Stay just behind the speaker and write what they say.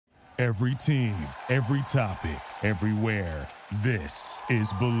Every team, every topic, everywhere. This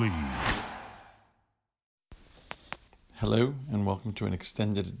is Believe. Hello, and welcome to an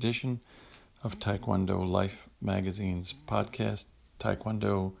extended edition of Taekwondo Life Magazine's podcast,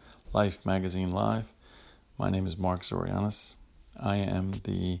 Taekwondo Life Magazine Live. My name is Mark Zorianis. I am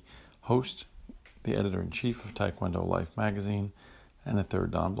the host, the editor-in-chief of Taekwondo Life Magazine, and a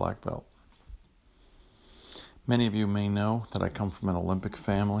third Dan black belt. Many of you may know that I come from an Olympic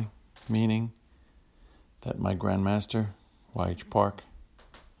family, meaning that my grandmaster, Y.H. Park,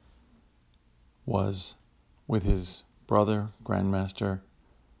 was with his brother, grandmaster,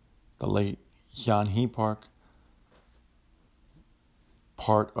 the late Yan Hee Park,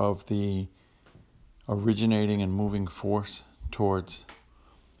 part of the originating and moving force towards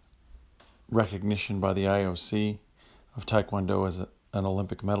recognition by the IOC of Taekwondo as an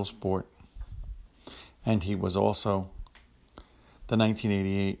Olympic medal sport. And he was also the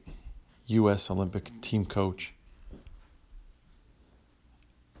 1988 U.S. Olympic team coach.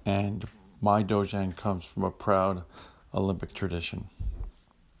 And my Dojang comes from a proud Olympic tradition.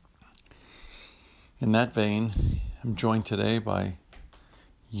 In that vein, I'm joined today by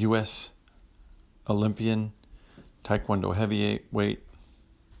U.S. Olympian, Taekwondo heavyweight,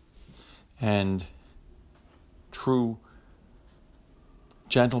 and true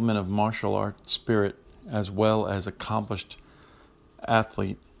gentleman of martial art spirit, as well as accomplished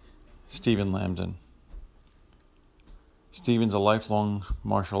athlete, Stephen Lambden. Stephen's a lifelong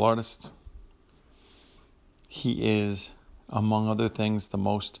martial artist. He is, among other things, the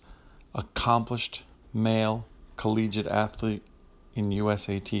most accomplished male collegiate athlete in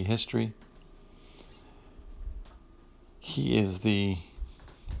USAT history. He is the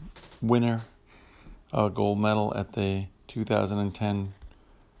winner of a gold medal at the 2010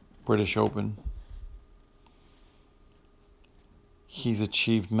 British Open. He's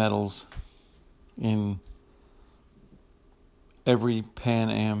achieved medals in every Pan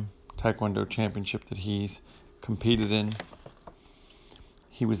Am Taekwondo championship that he's competed in.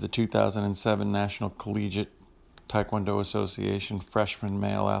 He was the 2007 National Collegiate Taekwondo Association Freshman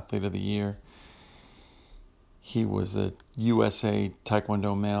Male Athlete of the Year. He was a USA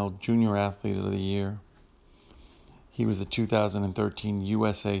Taekwondo Male Junior Athlete of the Year. He was the 2013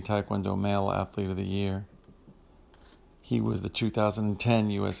 USA Taekwondo Male Athlete of the Year. He was the 2010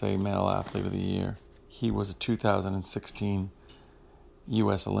 USA Male Athlete of the Year. He was a 2016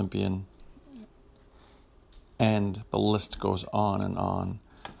 U.S. Olympian. And the list goes on and on.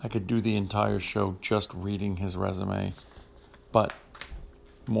 I could do the entire show just reading his resume. But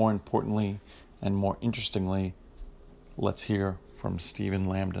more importantly and more interestingly, let's hear from Stephen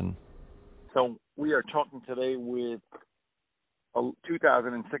Lambden. So we are talking today with a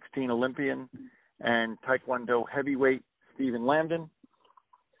 2016 Olympian and Taekwondo heavyweight Stephen Lambden.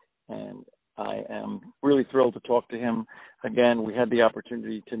 And I am really thrilled to talk to him. Again, we had the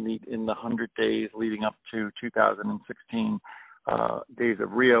opportunity to meet in the 100 days leading up to 2016 Days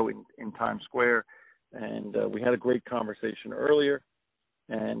of Rio in Times Square. And we had a great conversation earlier.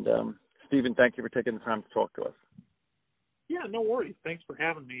 And Stephen, thank you for taking the time to talk to us. Yeah, no worries. Thanks for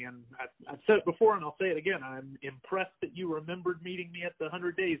having me. And I've said it before, and I'll say it again. I'm impressed that you remembered meeting me at the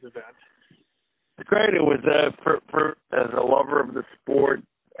 100 Days event. It's great. It was for as a lover of the sport,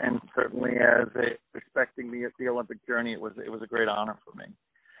 and certainly as respecting the Olympic journey, it was a great honor for me.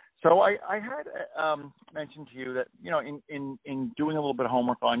 So I had mentioned to you that, you know, in doing a little bit of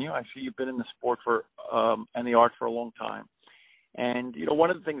homework on you, I see you've been in the sport for and the art for a long time. And, you know,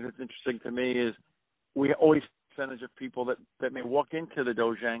 one of the things that's interesting to me is we always percentage of people that may walk into the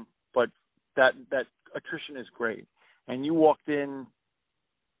Dojang, but that attrition is great. And you walked in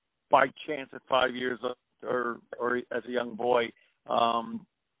by chance at 5 years or as a young boy,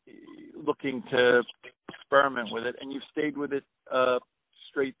 looking to experiment with it, and you stayed with it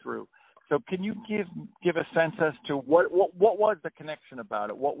straight through. So can you give a sense as to what was the connection about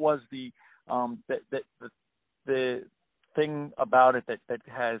it? What was the thing about it that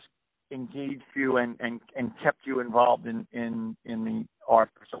has engaged you and kept you involved in the art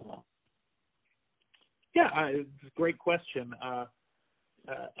for so long? Yeah, it's a great question.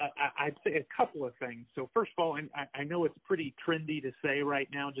 I'd say a couple of things. So first of all, I know it's pretty trendy to say right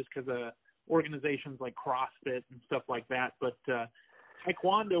now just because of organizations like CrossFit and stuff like that, but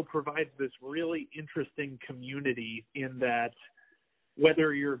Taekwondo provides this really interesting community in that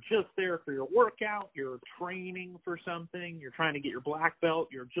whether you're just there for your workout, you're training for something, you're trying to get your black belt,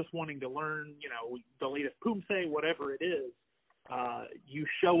 you're just wanting to learn, you know, the latest Poomsae, whatever it is, you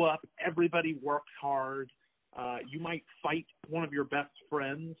show up, everybody works hard. You might fight one of your best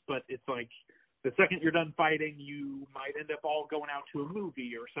friends, but it's like the second you're done fighting, you might end up all going out to a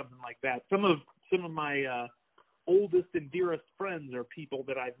movie or something like that. Some of my oldest and dearest friends are people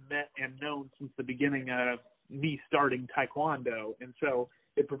that I've met and known since the beginning of me starting Taekwondo. And so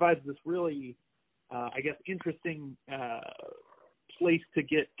it provides this really, interesting place to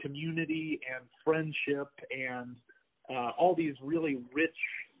get community and friendship and all these really rich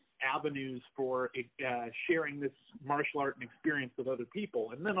avenues for sharing this martial art and experience with other people.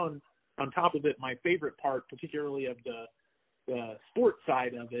 And then on top of it, my favorite part, particularly of the sports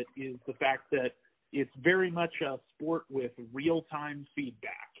side of it, is the fact that it's very much a sport with real-time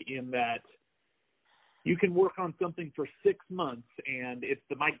feedback, in that you can work on something for 6 months, and it's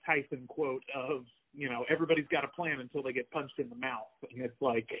the Mike Tyson quote of, everybody's got a plan until they get punched in the mouth. And it's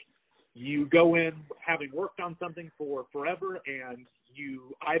like you go in having worked on something for forever, and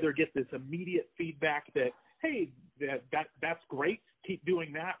you either get this immediate feedback that, hey, that's great, keep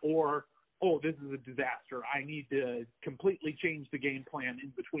doing that, or, oh, this is a disaster, I need to completely change the game plan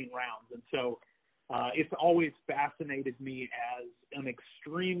in between rounds. And so it's always fascinated me as an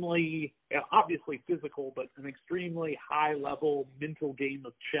extremely, obviously physical, but an extremely high-level mental game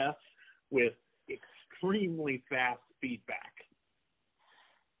of chess with extremely fast feedback.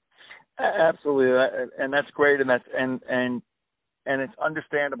 Absolutely, and that's great, and that's and it's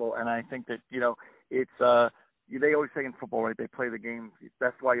understandable. And I think that it's they always say in football, right? They play the game.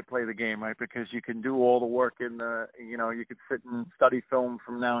 That's why you play the game, right? Because you can do all the work in the you could sit and study film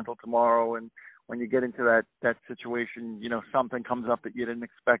from now until tomorrow, and when you get into that situation, something comes up that you didn't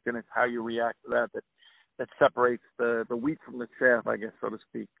expect, and it's how you react to that separates the wheat from the chaff, I guess, so to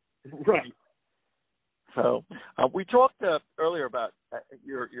speak. Right. So we talked earlier about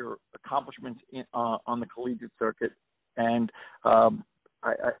your accomplishments on the collegiate circuit, and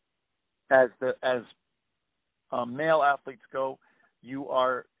as male athletes go, you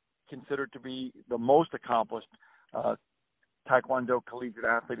are considered to be the most accomplished Taekwondo collegiate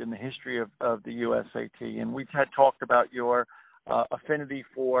athlete in the history of the USAT, and we've had talked about your affinity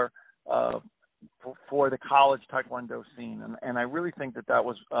for the college Taekwondo scene, and I really think that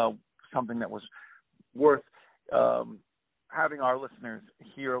was something that was worth having our listeners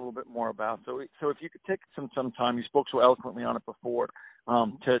hear a little bit more about. So if you could take some time, you spoke so eloquently on it before,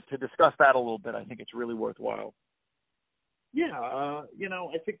 to discuss that a little bit. I think it's really worthwhile. Yeah,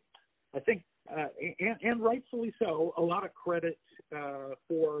 I think, and rightfully so, a lot of credit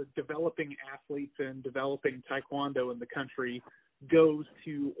for developing athletes and developing Taekwondo in the country goes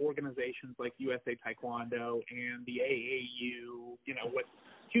to organizations like USA Taekwondo and the AAU, with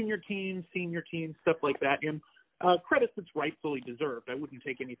junior teams, senior teams, stuff like that. And credit that's rightfully deserved. I wouldn't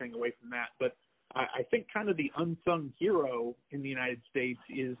take anything away from that. But I think kind of the unsung hero in the United States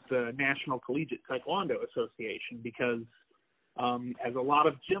is the National Collegiate Taekwondo Association, because as a lot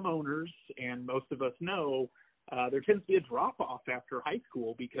of gym owners and most of us know, there tends to be a drop-off after high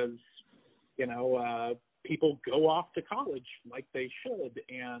school because, people go off to college like they should.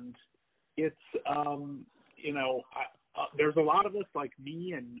 And it's, there's a lot of us like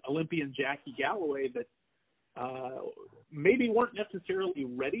me and Olympian Jackie Galloway that maybe weren't necessarily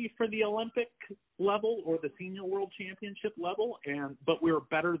ready for the Olympic level or the senior world championship level, but we were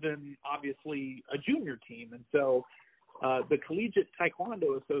better than obviously a junior team. And so the Collegiate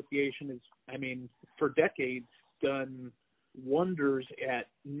Taekwondo Association has, for decades done wonders at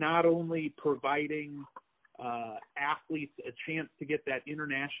not only providing athletes a chance to get that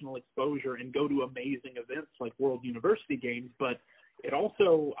international exposure and go to amazing events like World University Games, but it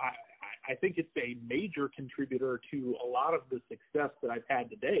also, I think it's a major contributor to a lot of the success that I've had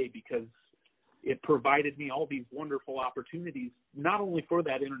today, because it provided me all these wonderful opportunities, not only for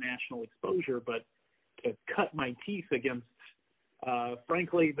that international exposure, but to cut my teeth against,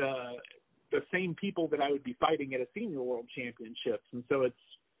 frankly, the same people that I would be fighting at a senior world championships. And so it's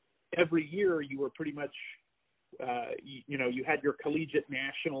every year you were pretty much, you had your collegiate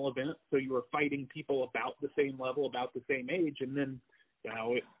national event, so you were fighting people about the same level, about the same age. And then,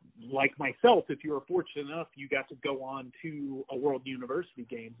 like myself, if you were fortunate enough, you got to go on to a World University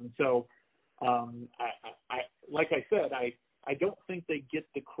Games. And so, like I said, I don't think they get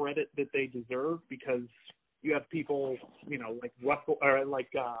the credit that they deserve, because you have people, like Russell or like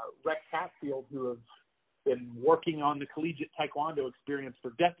Rex Hatfield, who have been working on the collegiate Taekwondo experience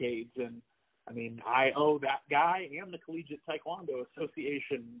for decades. And I owe that guy and the Collegiate Taekwondo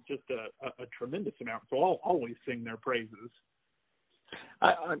Association just a tremendous amount. So I'll always sing their praises.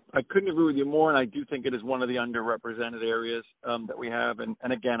 I couldn't agree with you more, and I do think it is one of the underrepresented areas that we have. And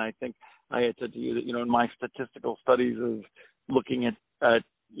again, I think I had said to you that, in my statistical studies of looking at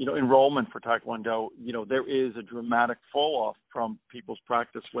enrollment for Taekwondo, there is a dramatic fall off from people's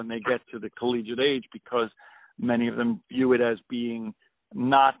practice when they get to the collegiate age, because many of them view it as being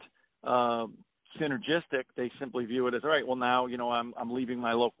not synergistic. They simply view it as, all right, well now, I'm leaving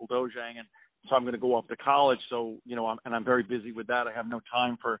my local dojang, and so I'm going to go off to college. So, I'm very busy with that. I have no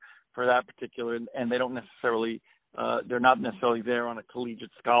time for that particular, and they don't necessarily, they're not necessarily there on a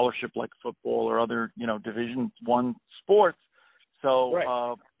collegiate scholarship like football or other, Division I sports. So,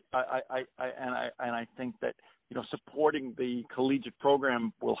 right. I think that, supporting the collegiate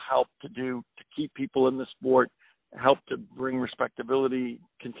program will help to keep people in the sport, help to bring respectability,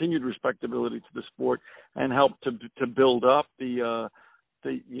 continued respectability to the sport, and help to build up the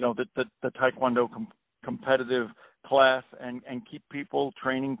Taekwondo competitive class and keep people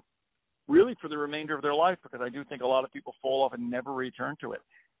training really for the remainder of their life, because I do think a lot of people fall off and never return to it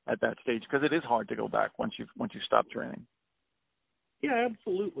at that stage, because it is hard to go back once you stop training. Yeah,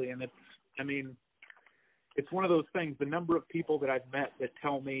 absolutely. And it's one of those things, the number of people that I've met that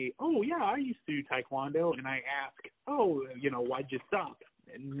tell me, oh yeah, I used to do Taekwondo, and I ask, oh, why'd you stop?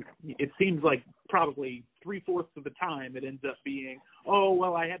 And it seems like probably 3/4 of the time it ends up being, oh,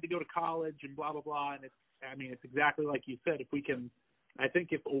 well, I had to go to college and blah, blah, blah. And it's exactly like you said. I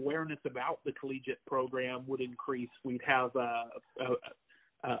think if awareness about the collegiate program would increase, we'd have a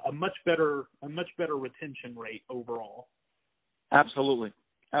much better retention rate overall. Absolutely.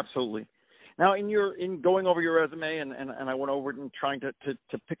 Now, in going over your resume, and I went over it and trying to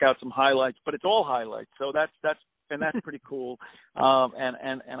pick out some highlights, but it's all highlights. So that's pretty cool.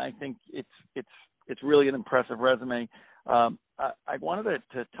 And I think it's really an impressive resume. I wanted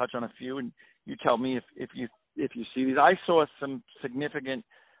to touch on a few, and you tell me if you see these. I saw some significant,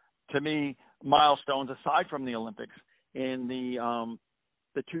 to me, milestones aside from the Olympics in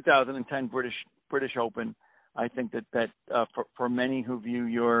the 2010 British Open. I think that for many who view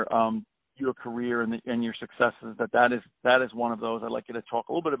your career and your successes, that is one of those. I'd like you to talk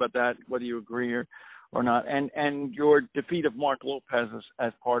a little bit about that, whether you agree or not, and your defeat of Mark Lopez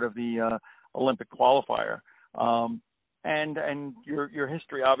as part of the Olympic qualifier, and your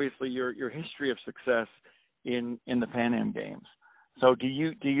history, obviously your history of success in the Pan Am Games. So do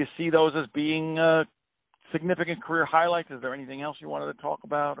you see those as being significant career highlights? Is there anything else you wanted to talk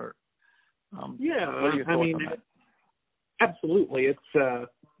about, or yeah, what are your thoughts on that? Absolutely. It's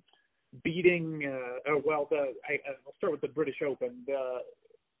beating. I'll start with the British Open.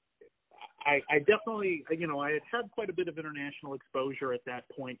 I definitely, I had quite a bit of international exposure at that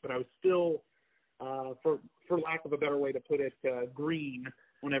point, but I was still, for lack of a better way to put it, green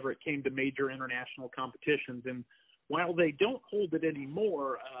whenever it came to major international competitions. And while they don't hold it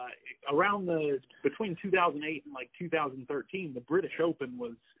anymore, between 2008 and 2013, the British Open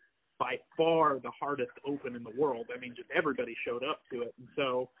was by far the hardest open in the world. Just everybody showed up to it. And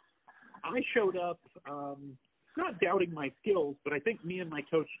so I showed up, not doubting my skills, but I think me and my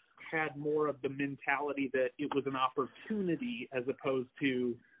coach had more of the mentality that it was an opportunity as opposed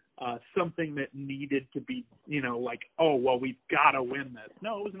to something that needed to be, oh, well, we've got to win this.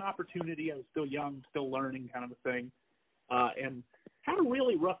 No, it was an opportunity. I was still young, still learning, kind of a thing, and had a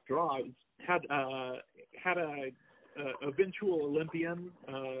really rough draw. Had a eventual Olympian,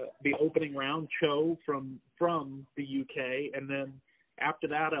 the opening round, Cho from the UK, and then after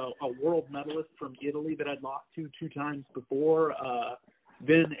that, a world medalist from Italy that I'd lost to 2 times before,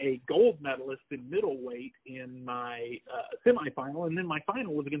 then a gold medalist in middleweight in my semifinal, and then my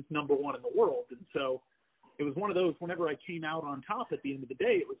final was against number 1 in the world. And so it was one of those, whenever I came out on top at the end of the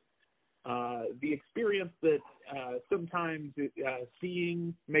day, it was the experience that sometimes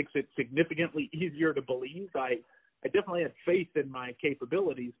seeing makes it significantly easier to believe. I definitely had faith in my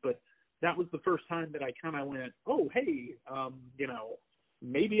capabilities, but that was the first time that I kind of went, oh, hey,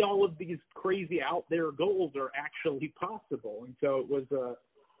 maybe all of these crazy out there goals are actually possible. And so it was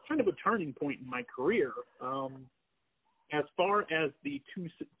kind of a turning point in my career. As far as the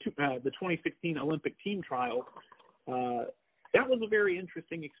 2016 Olympic team trial, that was a very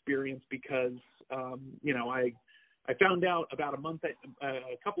interesting experience because, I found out about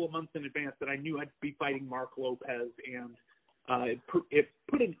a couple of months in advance that I knew I'd be fighting Mark Lopez, and it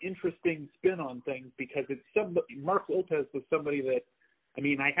put an interesting spin on things because Mark Lopez was somebody that,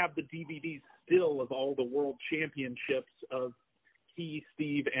 I have the DVDs still of all the world championships of he,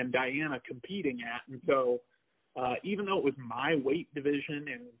 Steve, and Diana competing at. And so even though it was my weight division,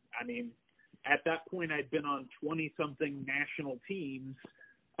 and at that point I'd been on 20-something national teams,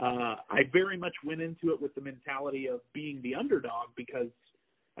 I very much went into it with the mentality of being the underdog because,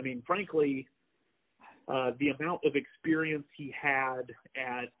 frankly, the amount of experience he had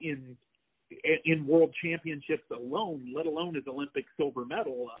in in world championships alone, let alone his Olympic silver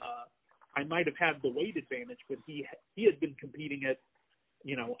medal, I might have had the weight advantage, but he had been competing at,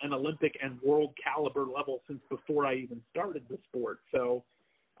 an Olympic and world caliber level since before I even started the sport. So,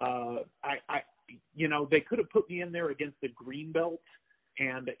 they could have put me in there against the green belt,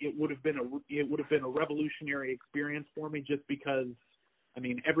 and it would have been a revolutionary experience for me, just because,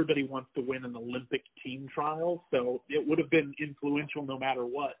 everybody wants to win an Olympic team trial, so it would have been influential no matter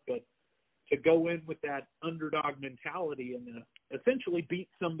what. But to go in with that underdog mentality and essentially beat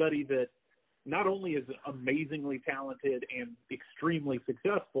somebody that not only is amazingly talented and extremely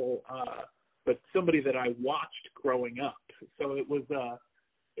successful, but somebody that I watched growing up. So it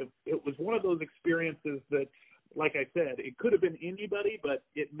was one of those experiences that, like I said, it could have been anybody, but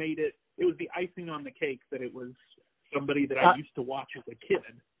it was the icing on the cake that it was somebody that I used to watch as a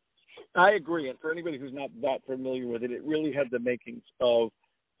kid. I agree. And for anybody who's not that familiar with it, it really had the makings of,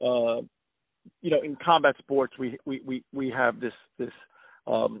 in combat sports, we have this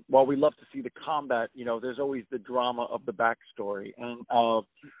while we love to see the combat, there's always the drama of the backstory. And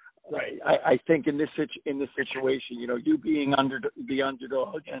right. I think in this situation, you being the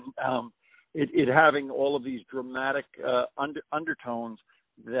underdog and it having all of these dramatic undertones,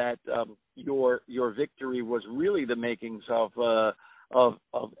 that your victory was really the makings of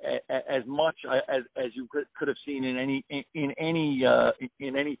as much as you could have seen in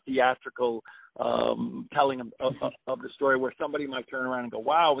any theatrical telling of the story, where somebody might turn around and go,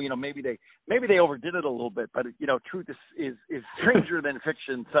 wow, maybe they overdid it a little bit, but truth is stranger than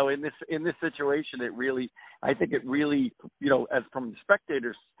fiction. So in this situation, I think it really as from the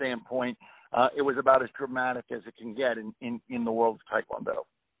spectator's standpoint, it was about as dramatic as it can get in the world of Taekwondo.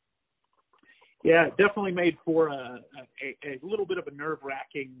 Yeah, it definitely made for a little bit of a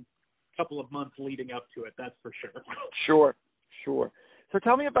nerve-wracking couple of months leading up to it. That's for sure. Sure. So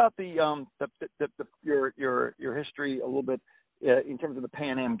tell me about your history a little bit in terms of the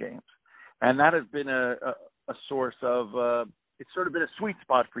Pan Am Games, and that has been a source of it's sort of been a sweet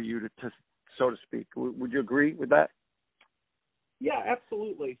spot for you to so to speak. Would you agree with that? Yeah,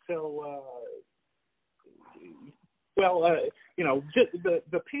 absolutely. So, just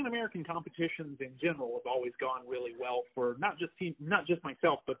the Pan American competitions in general have always gone really well for not just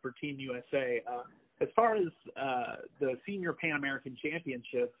myself, but for Team USA. As far as the Senior Pan American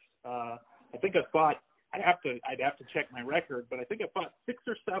Championships, I think I've fought. I'd have to check my record, but I think I've fought 6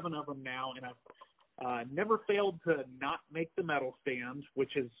 or 7 of them now, and I've never failed to not make the medal stand,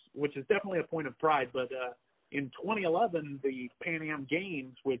 which is definitely a point of pride. But in 2011, the Pan Am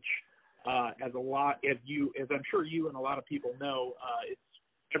Games, which as I'm sure you and a lot of people know, it's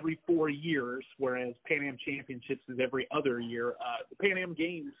every 4 years, whereas Pan Am Championships is every other year. The Pan Am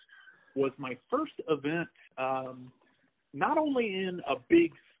Games was my first event, not only in a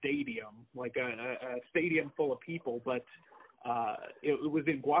big stadium, like a stadium full of people, but it was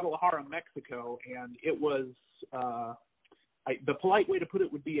in Guadalajara, Mexico, and it was the polite way to put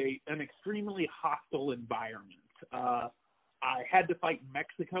it would be an extremely hostile environment. I had to fight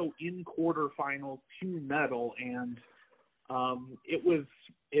Mexico in quarterfinals to medal, and it was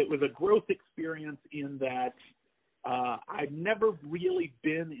a growth experience in that I've never really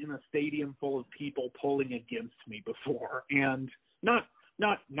been in a stadium full of people pulling against me before, and not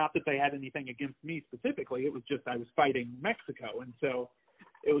that they had anything against me specifically. It was just I was fighting Mexico, and so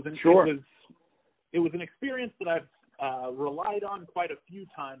it was an experience that I've relied on quite a few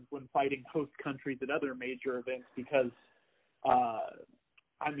times when fighting host countries at other major events, because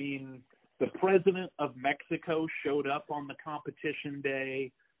the president of Mexico showed up on the competition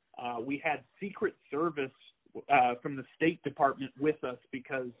day. We had Secret Service from the State Department with us,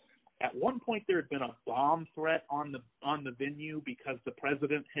 because at one point there had been a bomb threat on the venue because the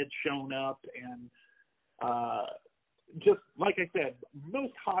president had shown up, and just like I said,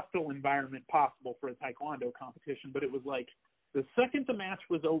 most hostile environment possible for a Taekwondo competition. But it was like the second the match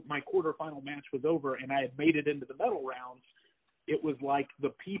was over, my quarterfinal match was over, and I had made it into the medal rounds, it was like the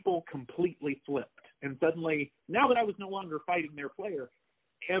people completely flipped. And suddenly, now that I was no longer fighting their player,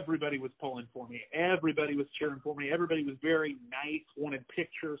 everybody was pulling for me. Everybody was cheering for me. Everybody was very nice, wanted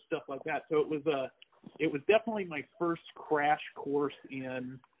pictures, stuff like that. So it was definitely my first crash course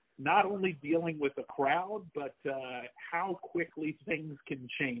in not only dealing with the crowd, but how quickly things can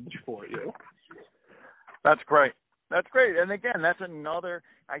change for you. That's great. And again, that's another.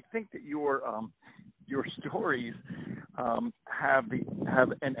 I think that your stories have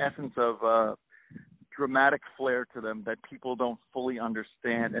an essence of dramatic flair to them that people don't fully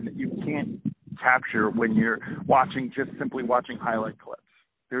understand, and that you can't capture when you're simply watching highlight clips.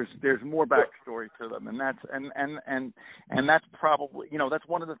 There's more backstory to them, and that's probably, that's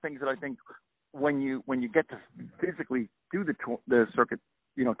one of the things that I think when you get to physically do the circuit,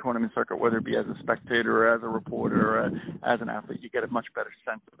 tournament circuit, whether it be as a spectator or as a reporter or as an athlete, you get a much better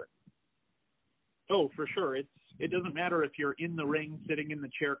sense of it. Oh, for sure. It doesn't matter if you're in the ring, sitting in the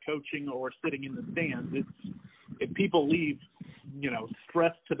chair coaching, or sitting in the stands. If people leave,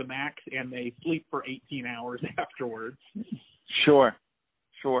 stressed to the max and they sleep for 18 hours afterwards. Sure.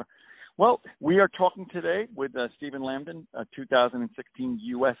 Well, we are talking today with Stephen Lambden, a 2016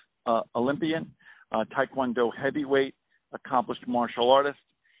 U.S. Olympian, Taekwondo heavyweight, accomplished martial artist,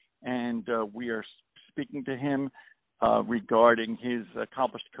 and we are speaking to him regarding his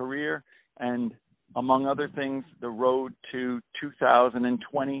accomplished career and, among other things, the road to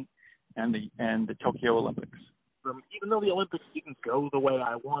 2020 and the Tokyo Olympics. Even though the Olympics didn't go the way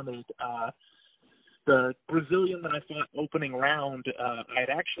I wanted, the Brazilian that I fought opening round, I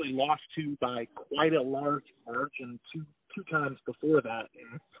had actually lost to by quite a large margin two times before that.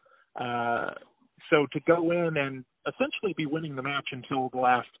 And, so to go in and essentially be winning the match until the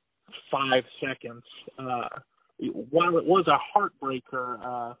last 5 seconds, while it was a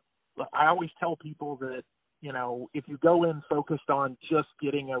heartbreaker, I always tell people that, if you go in focused on just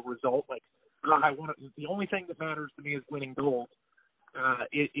getting a result, like, the only thing that matters to me is winning gold.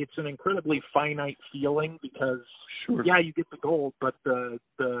 It's an incredibly finite feeling because, sure, yeah, you get the gold, but the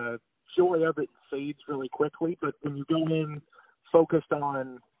joy of it fades really quickly. But when you go in focused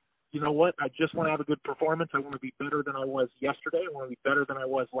on, I just want to have a good performance. I want to be better than I was yesterday. I want to be better than I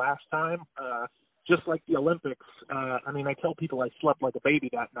was last time. Just like the Olympics, I tell people I slept like a baby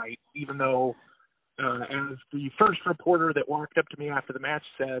that night, even though, as the first reporter that walked up to me after the match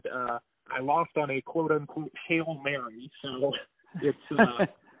said, I lost on a quote-unquote Hail Mary. So it's,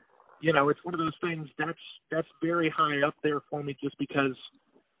 it's one of those things that's very high up there for me just because,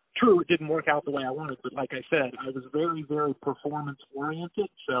 true, it didn't work out the way I wanted. But like I said, I was very, very performance-oriented.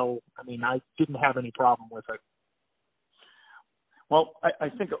 So, I didn't have any problem with it. Well, I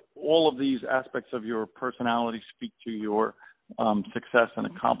think all of these aspects of your personality speak to your success and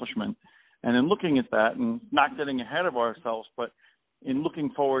accomplishment. And in looking at that, and not getting ahead of ourselves, but in looking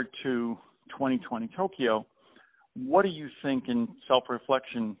forward to 2020 Tokyo, what do you think in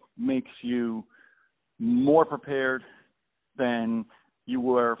self-reflection makes you more prepared than you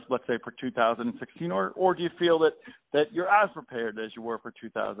were, let's say, for 2016? Or do you feel that you're as prepared as you were for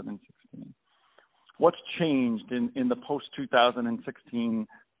 2016? What's changed in the post-2016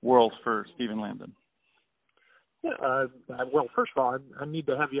 world for Stephen Lambden? Yeah, well, first of all, I need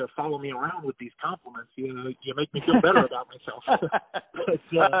to have you follow me around with these compliments. You make me feel better about myself.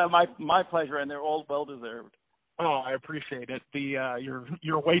 But, my pleasure, and they're all well deserved. Oh, I appreciate it.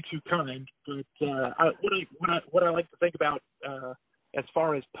 You're way too kind. But what I like to think about as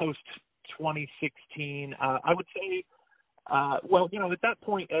far as post 2016, I would say, at that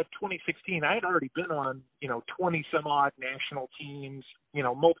point at 2016, I had already been on 20 some odd national teams,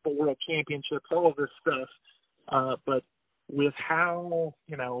 multiple world championships, all of this stuff. But with how,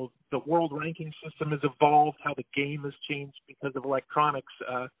 the world ranking system has evolved, how the game has changed because of electronics,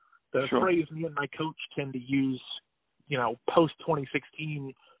 the sure. phrase me and my coach tend to use, post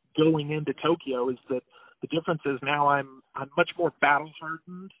 2016 going into Tokyo is that the difference is now I'm much more battle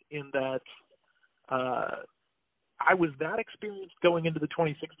hardened in that, I was that experienced going into the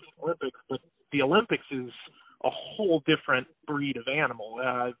 2016 Olympics, but the Olympics is a whole different breed of animal.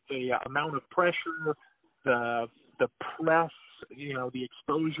 The amount of pressure, the press, the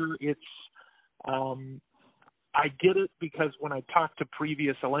exposure, it's, I get it because when I talked to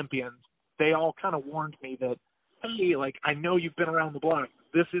previous Olympians, they all kind of warned me that, hey, I know you've been around the block.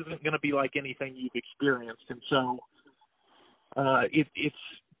 This isn't going to be like anything you've experienced. And so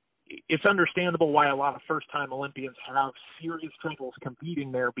it's understandable why a lot of first-time Olympians have serious troubles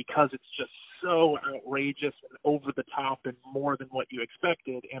competing there because it's just so outrageous and over the top and more than what you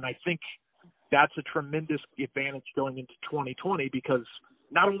expected. And I think that's a tremendous advantage going into 2020 because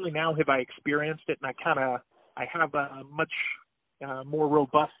not only now have I experienced it and I have a much more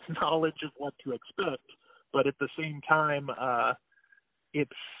robust knowledge of what to expect, but at the same time,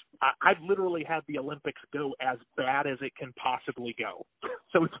 I've literally had the Olympics go as bad as it can possibly go.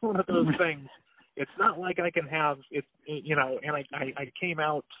 So it's one of those things. It's not like I can have it, and I came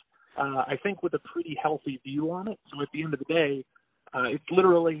out, I think, with a pretty healthy view on it. So at the end of the day, it's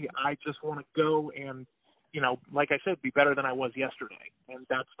literally, I just want to go and, like I said, be better than I was yesterday. And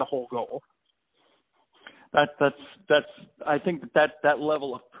that's the whole goal. That's I think that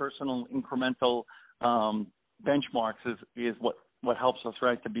level of personal incremental benchmarks is what helps us,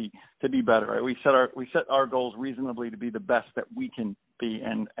 right, to be better. Right? We set our goals reasonably to be the best that we can be,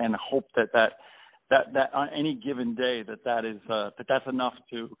 and hope that on any given day that's enough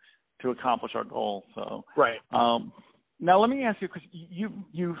to accomplish our goal. So right. Now let me ask you, because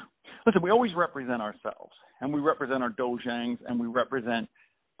you listen, we always represent ourselves, and we represent our dojangs, and we represent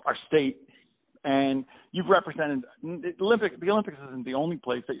our state, and you've represented the Olympics. The Olympics isn't the only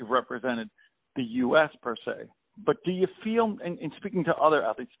place that you've represented the U.S. per se. But do you feel, in speaking to other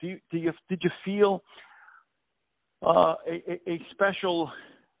athletes, did you feel a special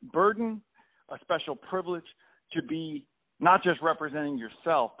burden, a special privilege to be not just representing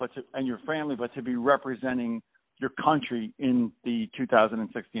yourself and your family, but to be representing your country in the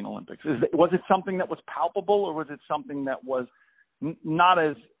 2016 Olympics? Was it something that was palpable, or was it something that was not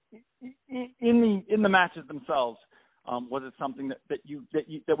as in the matches themselves? Was it something that you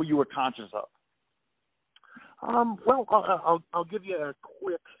were conscious of? Well, I'll give you a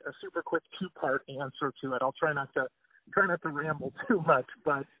super quick two-part answer to it. I'll try not to ramble too much,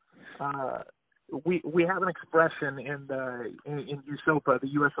 but we have an expression in USOPA, the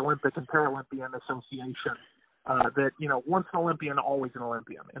U.S. Olympic and Paralympian Association, that once an Olympian, always an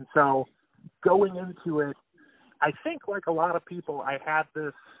Olympian. And so going into it, I think like a lot of people, I had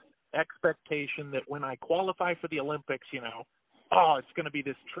this expectation that when I qualify for the Olympics, it's going to be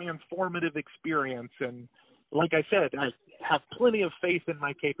this transformative experience. And like I said, I have plenty of faith in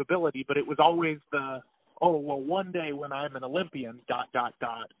my capability, but it was always one day when I'm an Olympian, ...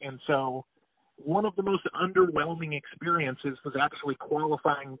 And so one of the most underwhelming experiences was actually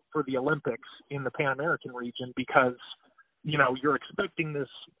qualifying for the Olympics in the Pan American region, because, you're expecting this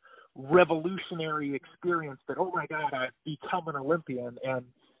revolutionary experience that, oh my God, I've become an Olympian. And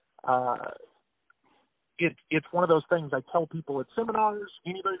it's one of those things I tell people at seminars,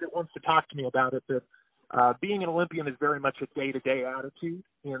 anybody that wants to talk to me about it, that being an Olympian is very much a day-to-day attitude,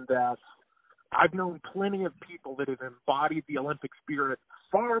 in that I've known plenty of people that have embodied the Olympic spirit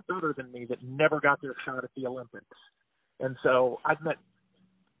far better than me that never got their shot at the Olympics. And so I've met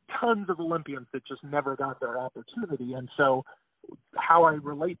tons of Olympians that just never got their opportunity. And so how I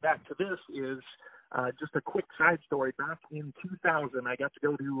relate that to this is just a quick side story. Back in 2000, I got to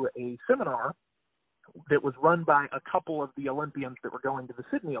go to a seminar that was run by a couple of the Olympians that were going to the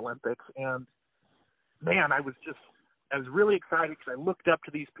Sydney Olympics. And man, I was really excited because I looked up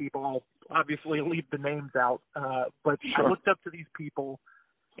to these people. I'll obviously leave the names out, but sure. I looked up to these people,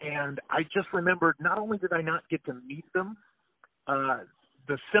 and I just remembered not only did I not get to meet them,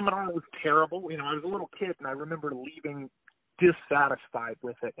 the seminar was terrible. I was a little kid, and I remember leaving dissatisfied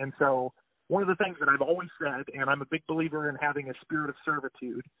with it. And so one of the things that I've always said, and I'm a big believer in having a spirit of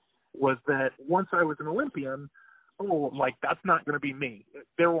servitude, was that once I was an Olympian, that's not going to be me.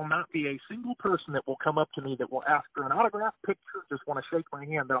 There will not be a single person that will come up to me that will ask for an autograph, picture, just want to shake my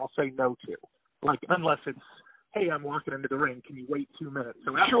hand, that I'll say no to. Unless it's, hey, I'm walking into the ring, can you wait 2 minutes?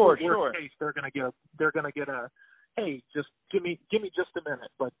 So after the worst case, they're going to get a, hey, just give me just a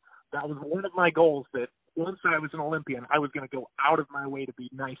minute. But that was one of my goals, that once I was an Olympian, I was going to go out of my way to be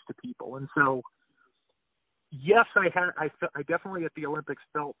nice to people. And so, yes, I definitely at the Olympics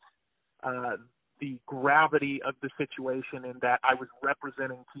felt the gravity of the situation, in that I was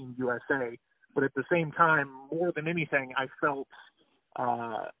representing Team USA. But at the same time, more than anything, I felt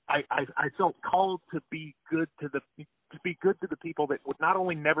I felt called to be good to the people that would not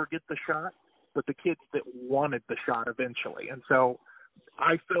only never get the shot, but the kids that wanted the shot eventually. And so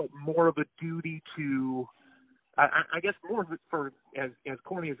I felt more of a duty to, I guess more of it, for as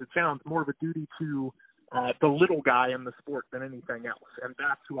corny as it sounds, more of a duty to the little guy in the sport than anything else. And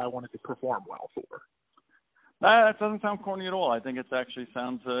that's who I wanted to perform well for. That doesn't sound corny at all. I think it actually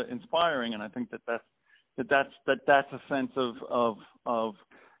sounds inspiring, and I think that's a sense of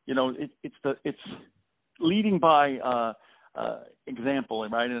it's leading by example,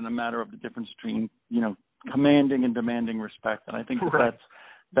 right? In a matter of the difference between commanding and demanding respect, and I think that's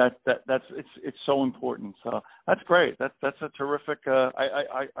it's so important. So that's great. That's a terrific.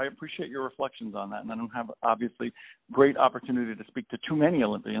 I appreciate your reflections on that, and I don't have obviously great opportunity to speak to too many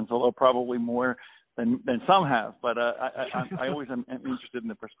Olympians, although probably more than some have. But I always am interested in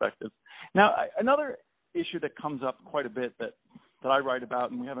the perspective. Now, another issue that comes up quite a bit that I write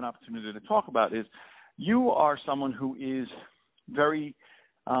about, and we have an opportunity to talk about, is you are someone who is very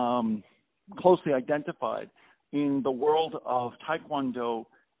closely identified in the world of Taekwondo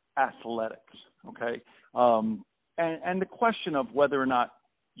athletics, okay? And the question of whether or not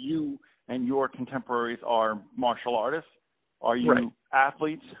you and your contemporaries are martial artists, are you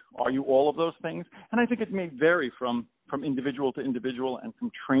athletes, are you all of those things? And I think it may vary from individual to individual and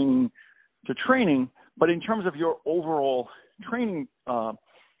from training to training, but in terms of your overall training,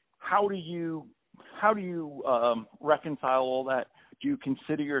 how do you reconcile all that? Do you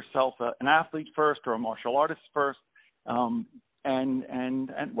consider yourself an athlete first or a martial artist first? And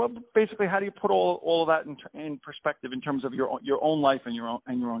well, basically, how do you put all of that in perspective in terms of your own life and your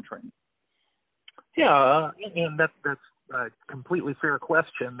own training? Yeah, and that's a completely fair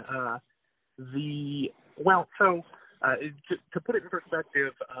question. To put it in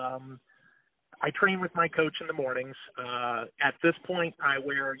perspective, I train with my coach in the mornings. At this point, I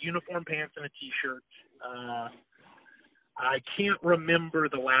wear uniform pants and a T-shirt. I can't remember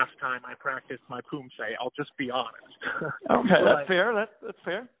the last time I practiced my Pumse. I'll just be honest. Okay, that's fair. That's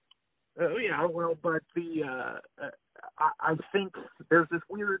fair. Yeah, well, but I think there's this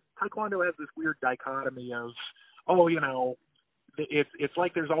weird Taekwondo has this weird dichotomy of, it's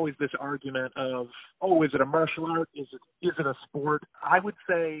like there's always this argument of, is it a martial art? Is it a sport? I would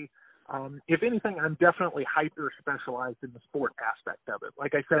say, if anything, I'm definitely hyper specialized in the sport aspect of it.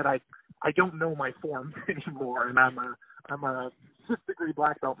 Like I said, I don't know my forms anymore, and I'm a 6th degree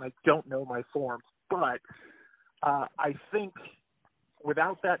black belt, and I don't know my forms. But I think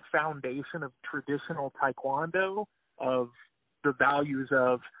without that foundation of traditional Taekwondo, of the values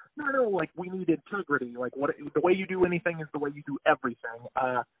of like we need integrity, like the way you do anything is the way you do everything.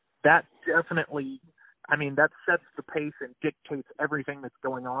 That definitely. That sets the pace and dictates everything that's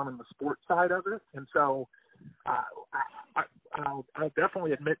going on in the sports side of it. And so I'll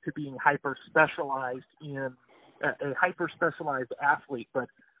definitely admit to being hyper-specialized in a hyper-specialized athlete. But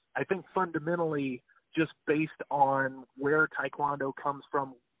I think fundamentally, just based on where Taekwondo comes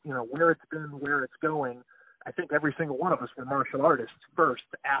from, where it's been, where it's going, I think every single one of us were martial artists first,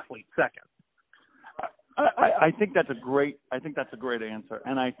 athlete second. I think that's a great answer,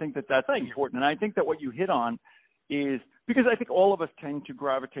 and I think that's important. And I think that what you hit on is because I think all of us tend to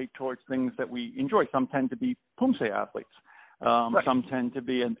gravitate towards things that we enjoy. Some tend to be Pumse athletes. Right. Some tend to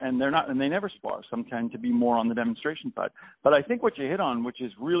be, and they're not, and they never spar. Some tend to be more on the demonstration side. But I think what you hit on, which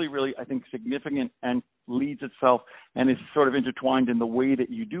is really, really, I think, significant and leads itself and is sort of intertwined in the way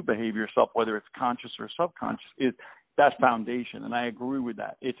that you do behave yourself, whether it's conscious or subconscious, is that foundation. And I agree with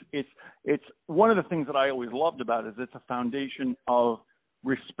that. It's one of the things that I always loved about it is it's a foundation of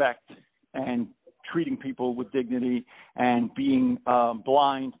respect and treating people with dignity and being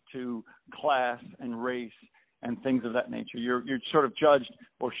blind to class and race and things of that nature. You're sort of judged,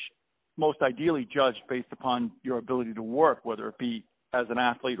 or most ideally judged, based upon your ability to work, whether it be as an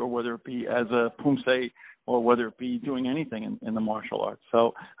athlete or whether it be as a Pumse or whether it be doing anything in the martial arts.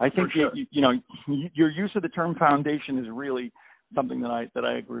 So I think sure. Your use of the term foundation is really something that I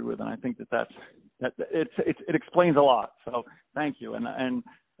agree with, and I think that it explains a lot. So thank you. And I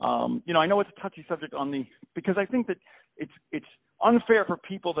know it's a touchy subject because I think that it's unfair for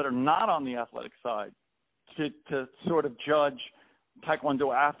people that are not on the athletic side to sort of judge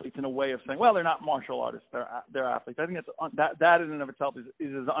Taekwondo athletes in a way of saying, well, they're not martial artists, they're athletes. I think that in and of itself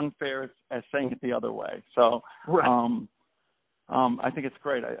is as unfair as saying it the other way. So right. I think it's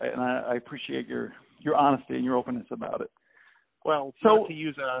great, and I appreciate your honesty and your openness about it. Well, not to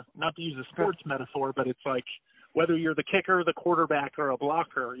use a sports metaphor, but it's like whether you're the kicker, the quarterback, or a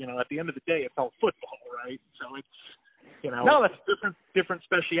blocker, at the end of the day, it's all football, right? So it's that's different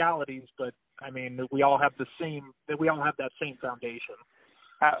specialities, but we all have that same foundation.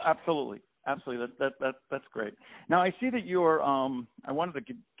 Absolutely. That's great. Now I see that you're. I wanted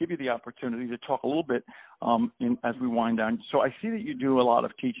to give you the opportunity to talk a little bit as we wind down. So I see that you do a lot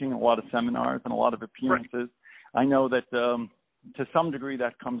of teaching, a lot of seminars, and a lot of appearances. Right. I know that to some degree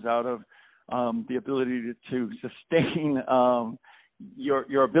that comes out of the ability to sustain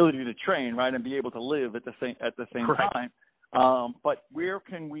your ability to train, right, and be able to live at the same right. time. But where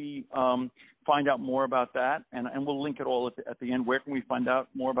can we find out more about that? And we'll link it all at the end. Where can we find out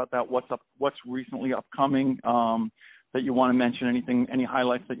more about that? What's recently upcoming that you want to mention? Any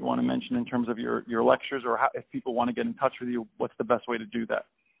highlights that you want to mention in terms of your lectures, or if people want to get in touch with you, what's the best way to do that?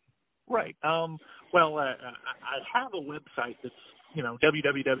 Right. I have a website that's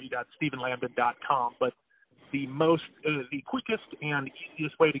www.stephenlambden.com, but the quickest and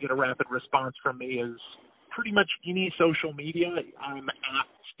easiest way to get a rapid response from me is pretty much any social media. I'm at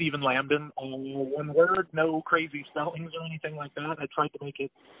Stephen Lambden, all one word, no crazy spellings or anything like that. I tried to make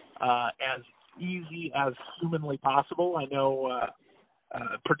it as easy as humanly possible. I know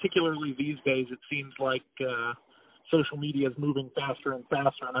particularly these days it seems like social media is moving faster and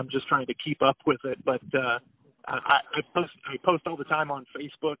faster, and I'm just trying to keep up with it. But I post all the time on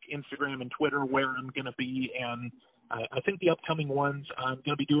Facebook, Instagram, and Twitter where I'm going to be, and I think the upcoming ones, I'm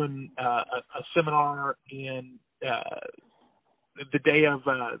going to be doing a seminar in the day of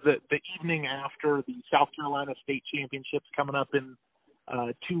the evening after the South Carolina State Championships coming up in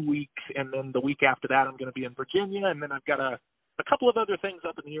 2 weeks, and then the week after that I'm going to be in Virginia, and then I've got a a couple of other things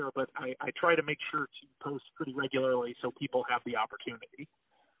up in the air, but I try to make sure to post pretty regularly so people have the opportunity.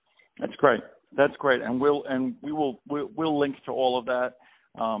 That's great. That's great, and we'll link to all of that,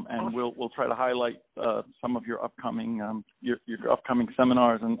 and we'll try to highlight some of your upcoming upcoming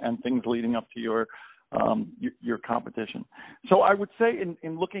seminars and things leading up to your competition. So I would say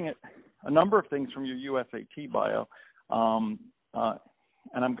in looking at a number of things from your USAT bio, and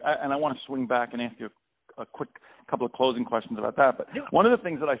I want to swing back and ask you a quick couple of closing questions about that. But one of the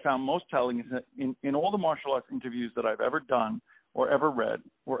things that I found most telling is that in all the martial arts interviews that I've ever done or ever read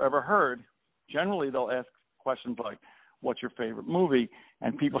or ever heard, generally they'll ask questions like, what's your favorite movie?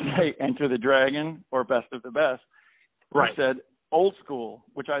 And people say Enter the Dragon or Best of the Best. Right. I said Old School,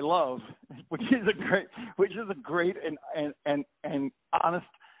 which I love, which is a great and honest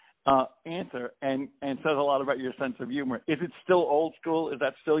answer and says a lot about your sense of humor. Is it still Old School? Is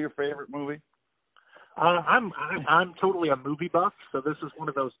that still your favorite movie? I'm totally a movie buff, so this is one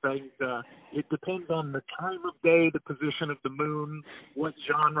of those things. It depends on the time of day, the position of the moon, what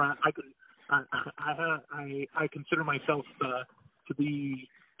genre. I consider myself to be,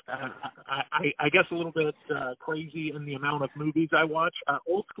 I guess, a little bit crazy in the amount of movies I watch.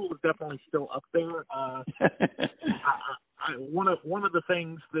 Old School is definitely still up there. One of the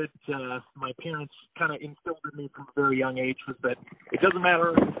things that my parents kind of instilled in me from a very young age was that it doesn't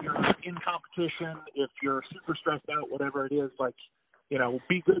matter if you're in competition, if you're super stressed out, whatever it is, like, you know,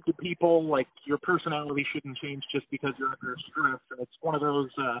 be good to people. Like, your personality shouldn't change just because you're under stress. And it's one of those,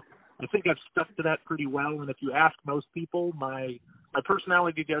 I think I've stuck to that pretty well. And if you ask most people, my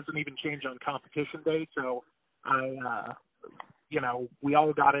personality doesn't even change on competition day. So we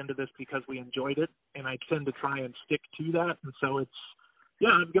all got into this because we enjoyed it, and I tend to try and stick to that. And so it's,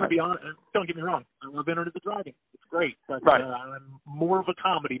 I'm going to be honest. Don't get me wrong. I love Enter the Dragon. It's great, but I'm more of a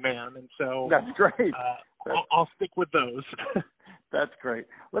comedy man, and so that's great. I'll stick with those. That's great.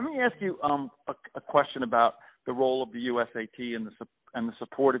 Let me ask you a question about the role of the USAT and the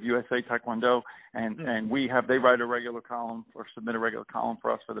support of USA Taekwondo. And they write a regular column or submit a regular column for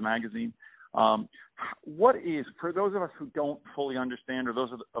us for the magazine. What is, for those of us who don't fully understand, or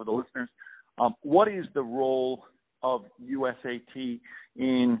those of the listeners, what is the role of USAT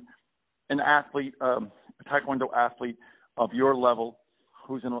in an athlete, a Taekwondo athlete of your level,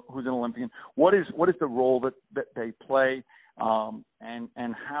 who's an Olympian? What is the role that they play,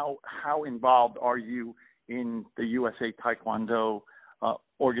 and how involved are you in the USA Taekwondo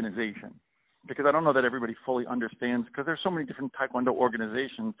organization? Because I don't know that everybody fully understands, because there's so many different Taekwondo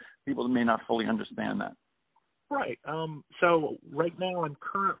organizations, people may not fully understand that. Right. So right now I'm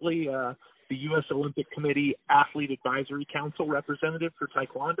currently the U.S. Olympic Committee Athlete Advisory Council representative for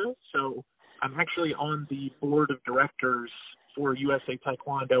Taekwondo. So I'm actually on the board of directors for USA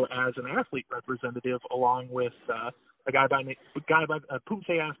Taekwondo as an athlete representative, along with a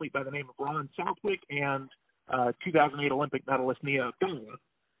Pumse athlete by the name of Ron Southwick and 2008 Olympic medalist Nia Abdullah.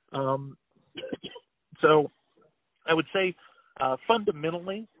 So I would say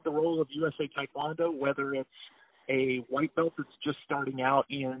fundamentally the role of USA Taekwondo, whether it's a white belt that's just starting out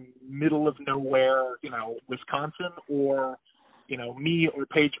in middle of nowhere, Wisconsin, or, me or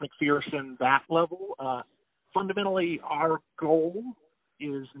Paige McPherson, that level, fundamentally our goal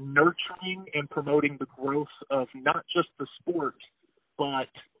is nurturing and promoting the growth of not just the sport, but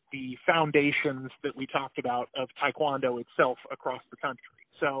the foundations that we talked about of Taekwondo itself across the country.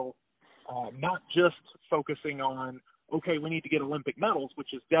 So not just focusing on, okay, we need to get Olympic medals,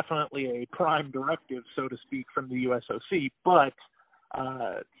 which is definitely a prime directive, so to speak, from the USOC, but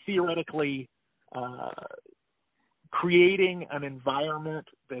theoretically creating an environment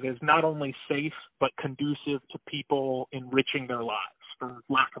that is not only safe, but conducive to people enriching their lives, for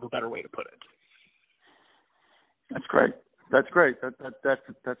lack of a better way to put it. That's great. That's great.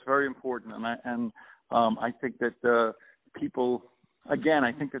 That's very important, and I think that people. Again,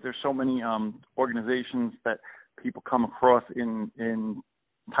 I think that there's so many organizations that people come across in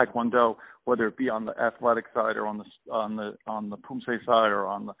Taekwondo, whether it be on the athletic side or on the Pumse side or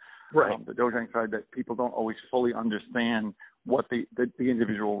on the Dojang side, that people don't always fully understand what the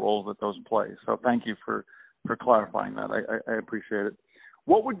individual roles that those play. So thank you for clarifying that. I appreciate it.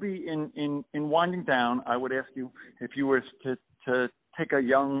 What would be in winding down? I would ask you if you were to take a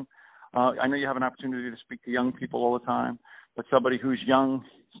young. I know you have an opportunity to speak to young people all the time. But somebody who's young,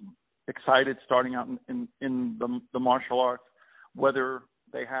 excited, starting out in the martial arts, whether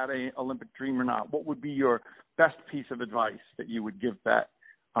they had an Olympic dream or not, what would be your best piece of advice that you would give that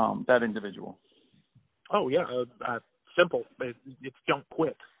individual? Oh, yeah, simple. It's don't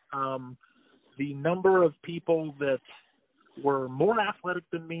quit. The number of people that were more athletic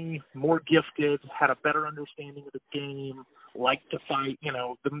than me, more gifted, had a better understanding of the game, like to fight.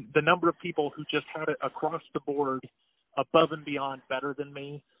 The number of people who just had it across the board, above and beyond better than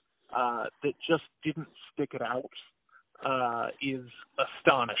me, that just didn't stick it out, is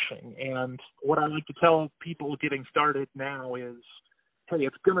astonishing. And what I like to tell people getting started now is, hey,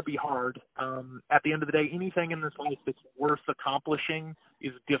 it's going to be hard. At the end of the day, anything in this life that's worth accomplishing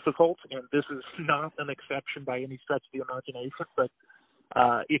is difficult, and this is not an exception by any stretch of the imagination. But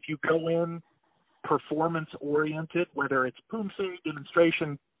if you go in performance-oriented, whether it's Poomsae,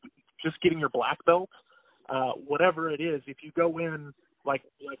 demonstration, just getting your black belt, whatever it is, if you go in, like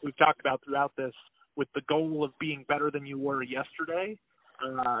we've talked about throughout this, with the goal of being better than you were yesterday,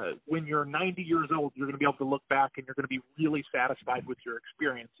 when you're 90 years old, you're going to be able to look back and you're going to be really satisfied with your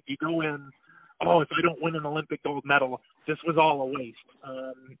experience. If you go in, if I don't win an Olympic gold medal, this was all a waste.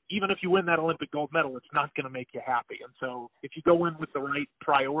 Even if you win that Olympic gold medal, it's not going to make you happy. And so if you go in with the right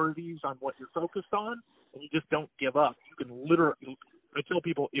priorities on what you're focused on, and you just don't give up, you can literally, I tell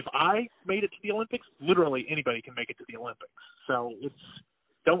people, if I made it to the Olympics, literally anybody can make it to the Olympics. So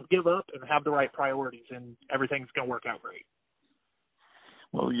don't give up and have the right priorities, and everything's going to work out great.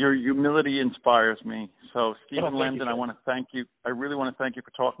 Well, your humility inspires me. So, Stephen Landon, Lendon, I want to thank you. I really want to thank you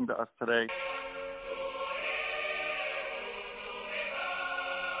for talking to us today.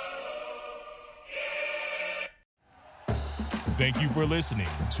 Thank you for listening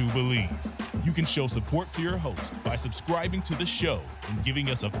to Believe. You can show support to your host by subscribing to the show and giving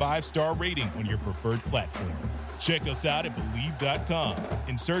us a 5-star rating on your preferred platform. Check us out at Believe.com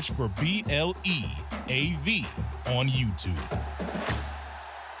and search for BLEAV on YouTube.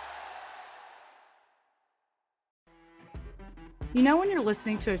 You know when you're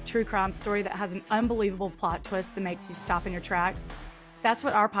listening to a true crime story that has an unbelievable plot twist that makes you stop in your tracks? That's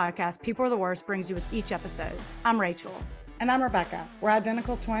what our podcast, People Are the Worst, brings you with each episode. I'm Rachel. And I'm Rebecca. We're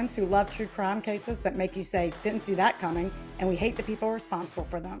identical twins who love true crime cases that make you say, didn't see that coming, and we hate the people responsible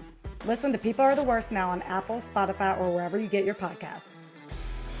for them. Listen to People Are the Worst now on Apple, Spotify, or wherever you get your podcasts.